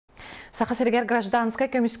Сақасыргер гражданскай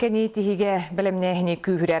көміскені тихиге білімнехіне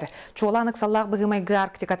күйірер. Чуоланық саллақ бұғымайғы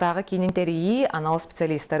Арктикатағы киинин тэрийиэхтэрэ анал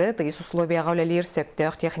специалисттары тыйыс условияға өлелер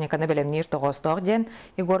сөптөк техниканы білімнер тоғыстық ден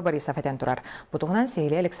Егор Борисов әтен тұрар. Бұтығынан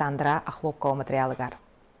Сейли Александра Ахлопкова материалығар.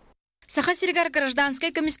 Сахасиргар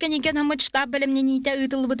гражданскай комиссионерген хамыт штаб белемненита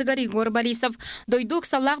ытылбытыгар Егор Борисов дойдук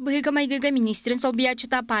саллах быһыгамайгыга министрин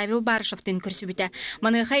солбиячыта Павел Барышевтин көрсүбүтэ.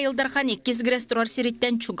 Маныха Илдархан 2 гресторор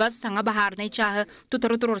сириттен чугас саңа бахарнай чагы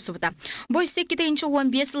тутары турурсубута. Бойсы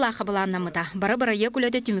 2-15 лаха баланнамыта. Бара-бара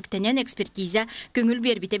екулөтө түмүктенен экспертиза көңүл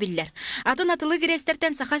бербите биллер. Атын атылы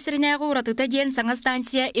грестертен Сахасиринага уратыта ден саңа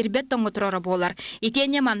станция ирбет тоңго турары болар.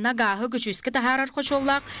 Итене манна гахы күчүскө тахарар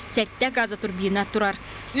кочоллак сетте газа турбина турар.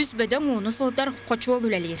 Үс бөдөн уну сылтар кочол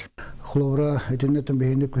үлелер. Хловра этенетен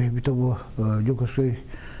бейне көбүтө бу жокосой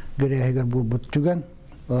герегер бул буттуган.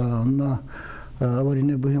 На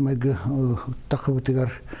аварийне быһымайгы такыбытыгар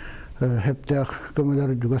хептак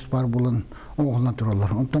көмөлөр жугас бар булын оңгулан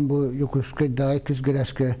туралар. Онтан бу жокоской да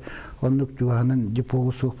кизгелеске оннук жуганын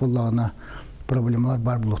депобу сук буллагына проблемалар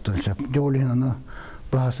бар булуктан сап. Жолинаны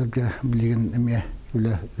бахасырга билген эме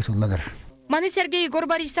үле ысылладыр. Маны Сергей Егор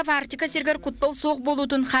Борисов Арктика сергер куттал соқ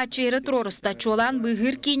болутун хачыры турорыста чолан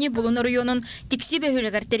быыһыыр киини булун районун Тиксиигэ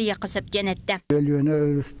тэрийиэхтэрэ септен этте.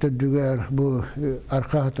 Өлөне үстөдүгөр бу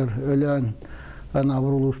арка хатыр өлөн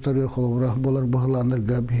анабрулустары холовра болар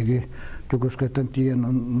баһаланырга биги төгөскөтөн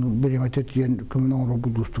тиен беремете тиен көмүнөн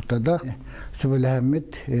рубулустуктада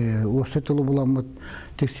сөбөлөмөт осетулу буламыт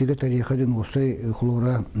Тиксиигэ тэрийиэхтэрэ осой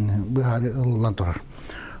холовра быһары ыллан турар.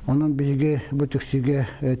 Onun bilgi bu Tиксиигэ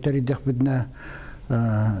tereydak bidne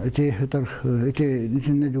eti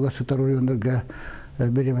içinde juga sıtar oryanlarga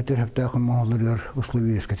береметер хептахын моңоллар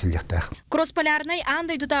условия скатилдяктах. Кросполярный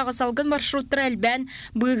андай дутагы салгын маршруттар әлбән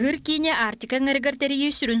быыһыыр киини Арктика ңәргәр тэрийи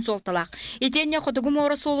сүрүн солталак. Итенне хотугум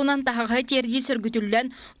ора солунан тагыга терди сөргүтүллән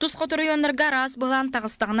тус которыйоннарга раз булан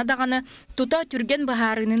тагыстагына даганы тута түрген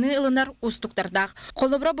баһарыныны ылынар устуктардак.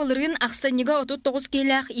 Колобра булырын аксанига 39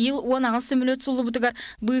 келах ил 10 сөмөлөт сулубутугар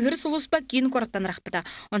быыһыыр сулууспа киин кораттанракпыта.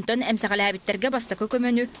 Онтон эмсагалабиттерге бастакы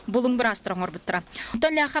көмөнү булың бирастыраңор буттыра.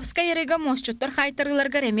 Онтон Ляхавская рега мостчуттар хайтар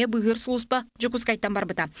эме быыһыыр сулууспа жукускайтан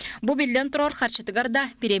барбыта. Бу биллен турор харчытыгар да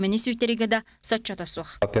пиремени сүйтериге да сотчота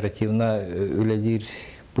сух. Оперативна үлелир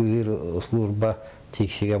быыһыыр служба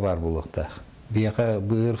Тиксиигэ бар булукта. Бияка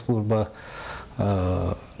быыһыыр служба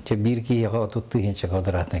те биркига 30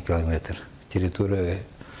 квадратный километр территория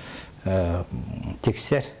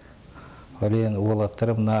тексер. Олен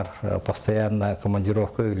улаттарым нар постоянно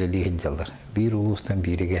командировка үлелиген жалдар. Бир улустан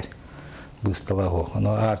биригер.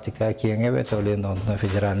 Но Арктика кеңебет олен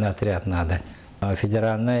федеральный отряд надо.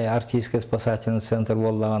 Федеральный арктический спасательный центр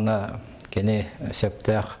воллана кене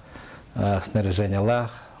септах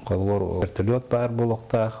снаряжениялах, колвор вертолет бар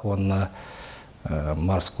булуктах, он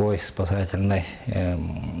морской спасательный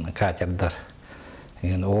катердар.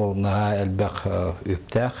 Ол на эльбах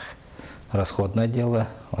үптах, расходное дело,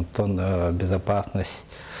 он безопасность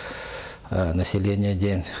населения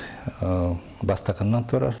день бастаканнан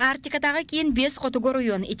турар. Арктикатагы кийин 5 котугор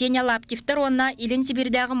уйон итене лаптифтер онна илин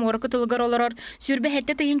Сибирдагы моры кытылгар олорор сүрбе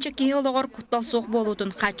хетте тыйынча кии ологор куттал соқ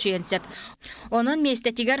болутун качыйынсеп. Онун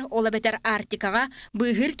местетигер ола бетер Арктикага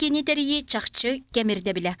быыһыыр киини тэрийиэхтэрэ чакчы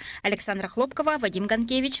кемирде биле. Александра Хлопкова, Вадим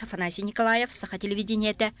Ганкевич, Афанасий Николаев, Саха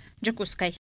телевидениете, Жокускай.